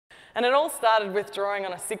And it all started with drawing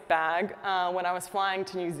on a sick bag when I was flying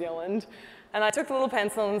to New Zealand. And I took the little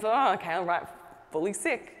pencil and thought, oh, okay, I'll write fully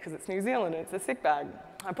sick, because it's New Zealand, it's a sick bag.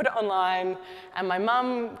 I put it online, and my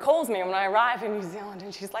mum calls me when I arrive in New Zealand,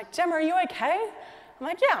 and she's like, Gemma, are you okay? I'm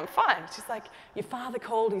like, yeah, I'm fine. She's like, your father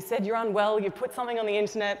called, he said you're unwell, you put something on the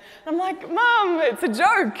internet. And I'm like, Mum, it's a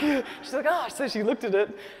joke. She's like, oh, so she looked at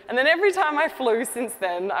it. And then every time I flew since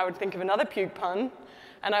then, I would think of another puke pun,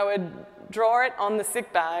 and I would draw it on the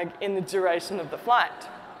sick bag in the duration of the flight.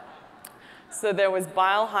 So there was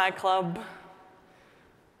Bile High Club.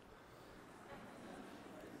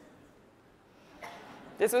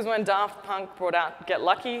 This was when Daft Punk brought out Get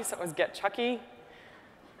Lucky, so it was Get Chucky.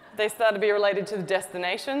 They started to be related to the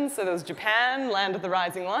destinations, so there was Japan, Land of the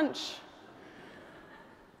Rising Lunch,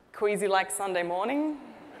 Queasy Like Sunday Morning.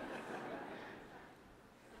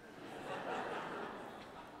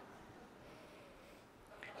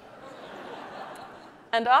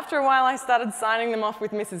 And after a while, I started signing them off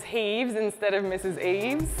with Mrs. Heaves instead of Mrs.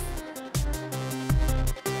 Eves.